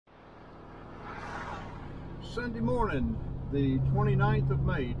Sunday morning, the 29th of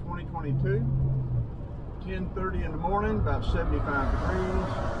May, 2022, 10:30 in the morning, about 75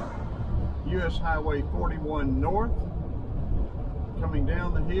 degrees, US Highway 41 North, coming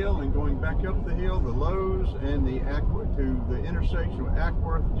down the hill and going back up the hill, the Lowe's and the Acworth to the intersection with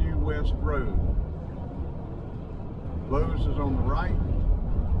Acworth due West Road. Lowe's is on the right,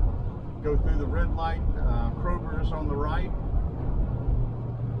 go through the red light, Kroger is on the right.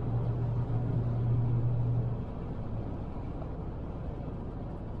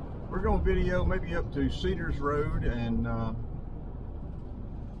 We're going to video maybe up to Cedars Road and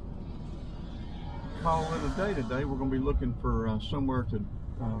call it a day today. We're going to be looking for somewhere to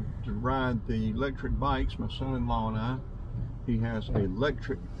ride the electric bikes, my son-in-law and I. He has an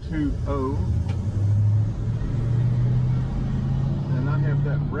electric 2.0, and I have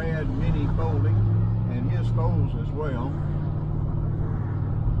that red mini folding, and his folds as well.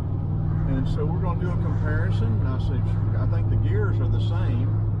 And so we're going to do a comparison. I think the gears are the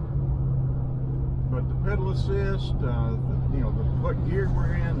same. But the pedal assist, what gear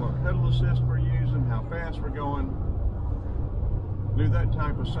we're in, what pedal assist we're using, how fast we're going, do that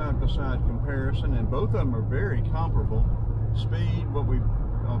type of side-by-side comparison, and both of them are very comparable. Speed, what we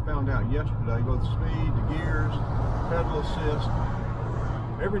found out yesterday, both speed, the gears, pedal assist,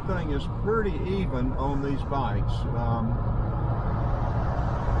 everything is pretty even on these bikes.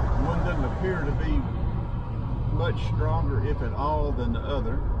 One doesn't appear to be much stronger, if at all, than the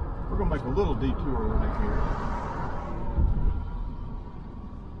other. We're going to make a little detour right here.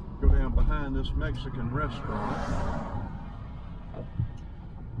 Go down behind this Mexican restaurant.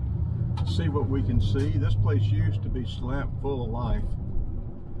 See what we can see. This place used to be slap full of life.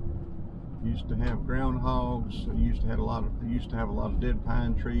 Used to have groundhogs. Used to have a lot of dead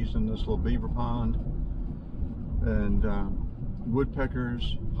pine trees in this little beaver pond, and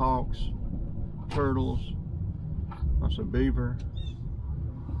woodpeckers, hawks, turtles, lots of beaver.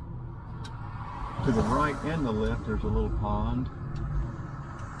 To the right and the left, there's a little pond,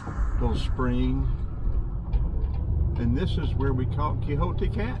 little spring, and this is where we caught Quixote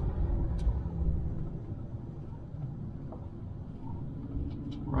cat.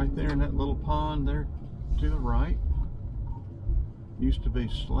 Right there in that little pond there to the right. Used to be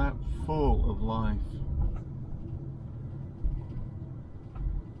slap full of life.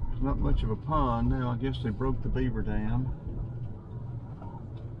 There's not much of a pond now. I guess they broke the beaver dam.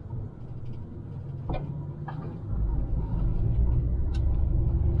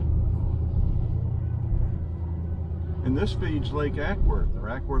 And this feeds Lake Acworth, or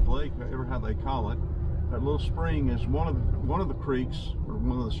Acworth Lake, whatever how they call it. That little spring is one of the creeks, or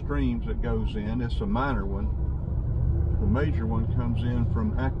one of the streams that goes in. It's a minor one. The major one comes in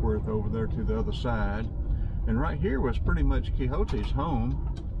from Acworth over there to the other side. And right here was pretty much Quixote's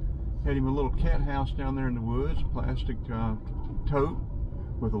home. Had him a little cat house down there in the woods, plastic tote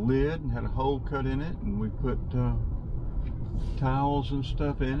with a lid, and had a hole cut in it, and we put towels and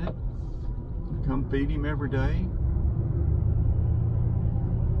stuff in it. Come feed him every day.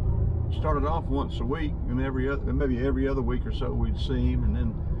 Started off once a week, and maybe every other week or so we'd see him, and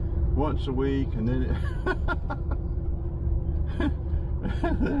then once a week, and then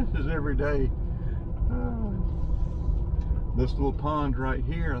this is every day. This little pond right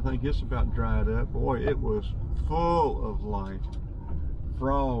here, I think it's about dried up. Boy, it was full of life.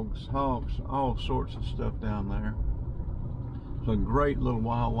 Frogs, hawks, all sorts of stuff down there. It's a great little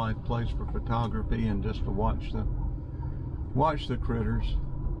wildlife place for photography and just to watch the critters.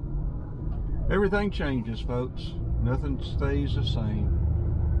 Everything changes, folks. Nothing stays the same.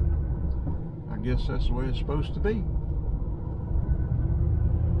 I guess that's the way it's supposed to be.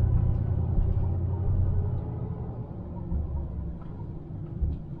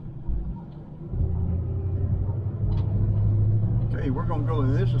 Okay, we're going to go,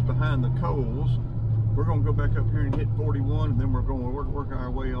 and this is behind the coals. We're going to go back up here and hit 41, and then we're going to work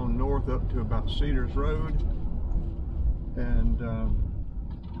our way on north up to about Cedars Road. And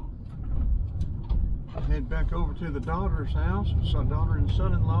head back over to the daughter's house, daughter and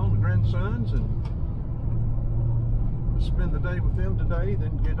son-in-law, the grandsons, and spend the day with them today,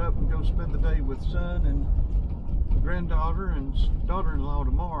 then get up and go spend the day with son and granddaughter and daughter-in-law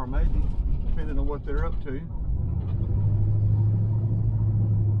tomorrow, maybe, depending on what they're up to.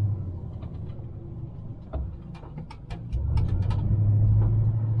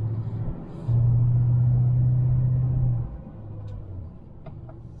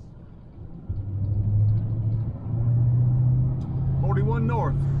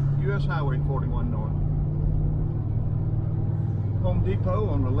 North, US Highway 41 North. Home Depot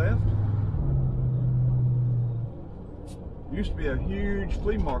on the left. Used to be a huge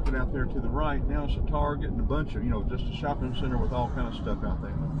flea market out there to the right. Now it's a Target and a bunch of, you know, just a shopping center with all kind of stuff out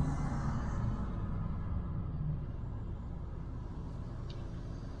there.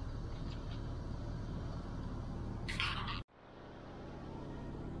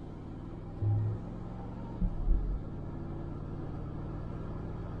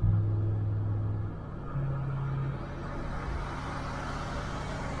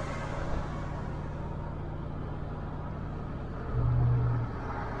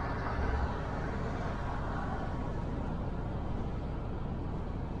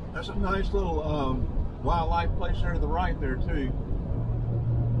 That's a nice little wildlife place there to the right there too.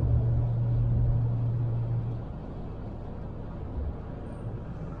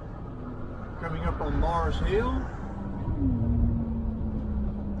 Coming up on Mars Hill.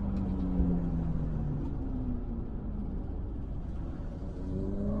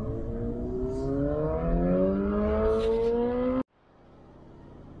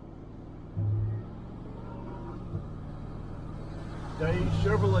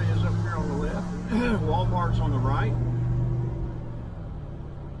 Chevrolet is up here on the left. Walmart's on the right.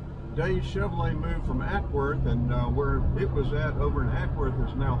 Dave's Chevrolet moved from Acworth, and where it was at over in Acworth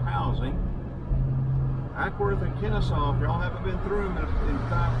is now housing. Acworth and Kennesaw, if y'all haven't been through them in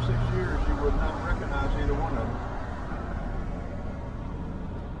 5 or 6 years, you would not recognize either one of them.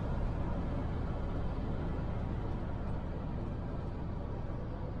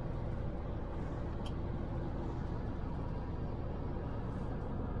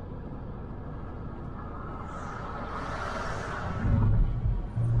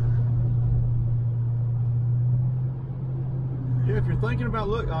 If you're thinking about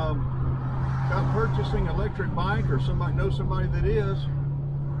purchasing an electric bike, or somebody knows somebody that is,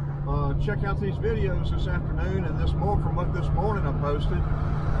 check out these videos this afternoon and this morning I posted.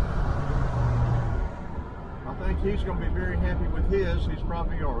 I think he's going to be very happy with his. He's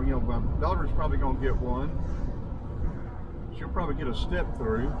probably, or you know, my daughter's probably going to get one. She'll probably get a step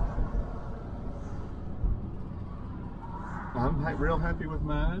through. I'm real happy with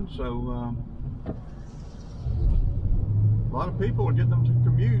mine, so. A lot of people are getting them to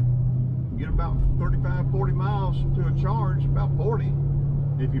commute, get about 35, 40 miles to a charge, about 40.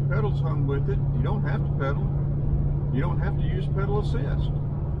 If you pedal some with it, you don't have to pedal. You don't have to use pedal assist.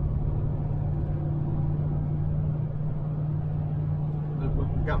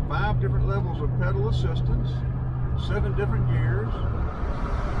 We've got 5 different levels of pedal assistance, 7 different gears.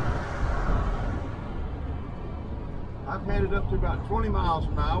 I've had it up to about 20 miles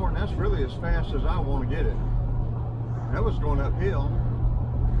an hour, and that's really as fast as I want to get it. That was going uphill.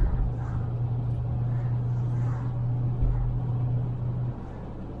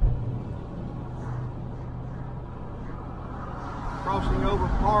 Crossing over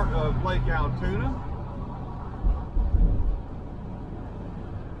part of Lake Altoona.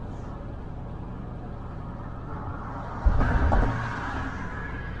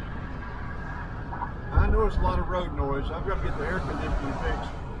 I know it's a lot of road noise. I've got to get the air conditioning fixed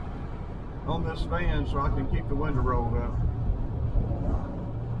on this van so I can keep the window rolled up.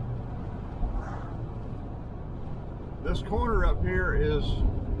 This corner up here is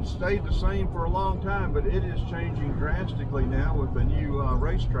stayed the same for a long time, but it is changing drastically now with the new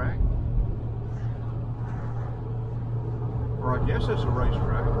racetrack. Or I guess it's a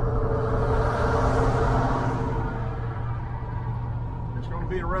racetrack. It's going to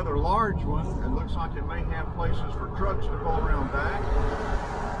be a rather large one. It looks like it may have places for trucks to pull around back.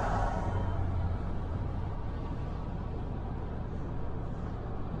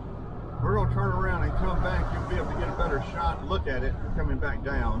 We're going to turn around and come back. You'll be able to get a better shot and look at it coming back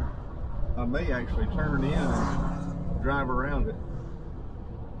down. I may actually turn in and drive around it.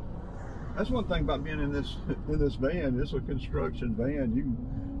 That's one thing about being in this van. It's a construction van. You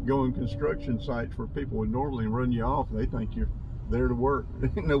can go in construction sites where people would normally run you off and they think you're there to work.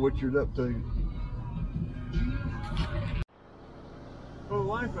 They know what you're up to. For the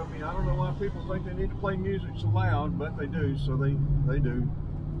life of me, I don't know why people think they need to play music so loud, but they do, so they do.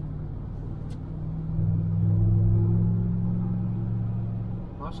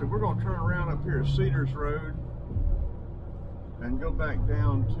 So we're going to turn around up here at Cedars Road and go back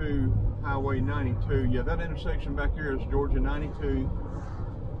down to Highway 92. Yeah, that intersection back here is Georgia 92.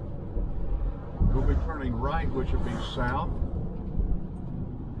 We'll be turning right, which will be south.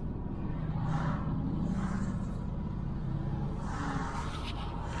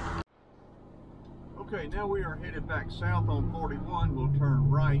 Okay, now we are headed back south on 41. We'll turn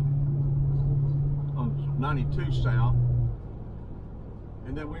right on 92 south.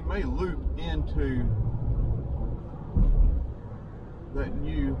 And then we may loop into that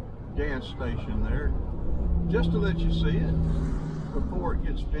new gas station there. just to let you see it before it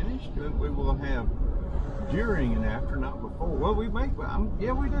gets finished. We will have during and after, not before. Well, we make,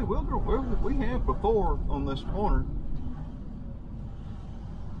 yeah, we do. We have before on this corner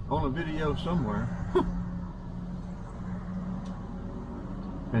on a video somewhere.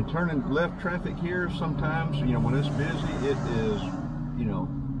 And turning left traffic here, sometimes, you know, when it's busy, it is, you know,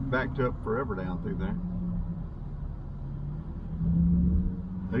 backed up forever down through there.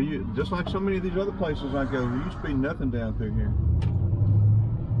 Just like so many of these other places I go, there used to be nothing down through here.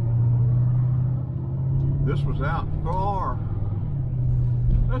 This was out far.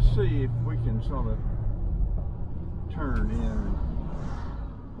 Let's see if we can sort of turn in and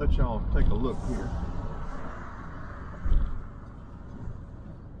let y'all take a look here.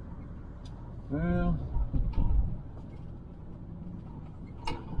 Well,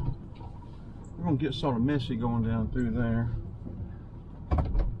 we're going to get sort of messy going down through there.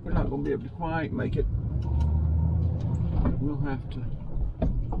 We're not going to be able to quite make it. We'll have to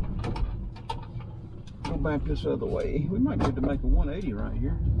go back this other way. We might get to make a 180 right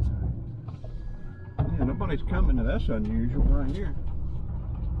here. Yeah, nobody's coming, and that's unusual right here.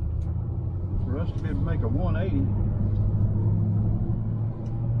 For us to be able to make a 180.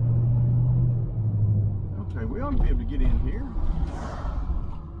 Okay, we ought to be able to get in here.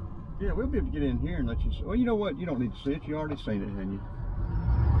 Yeah, we'll be able to get in here and let you see. Well, you know what? You don't need to see it. You already seen it, haven't you?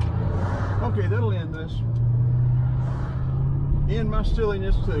 Okay, that'll end this. End my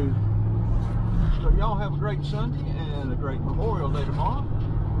silliness too. So y'all have a great Sunday and a great Memorial Day tomorrow.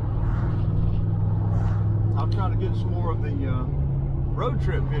 I'll try to get some more of the road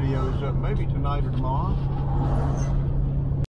trip videos up maybe tonight or tomorrow.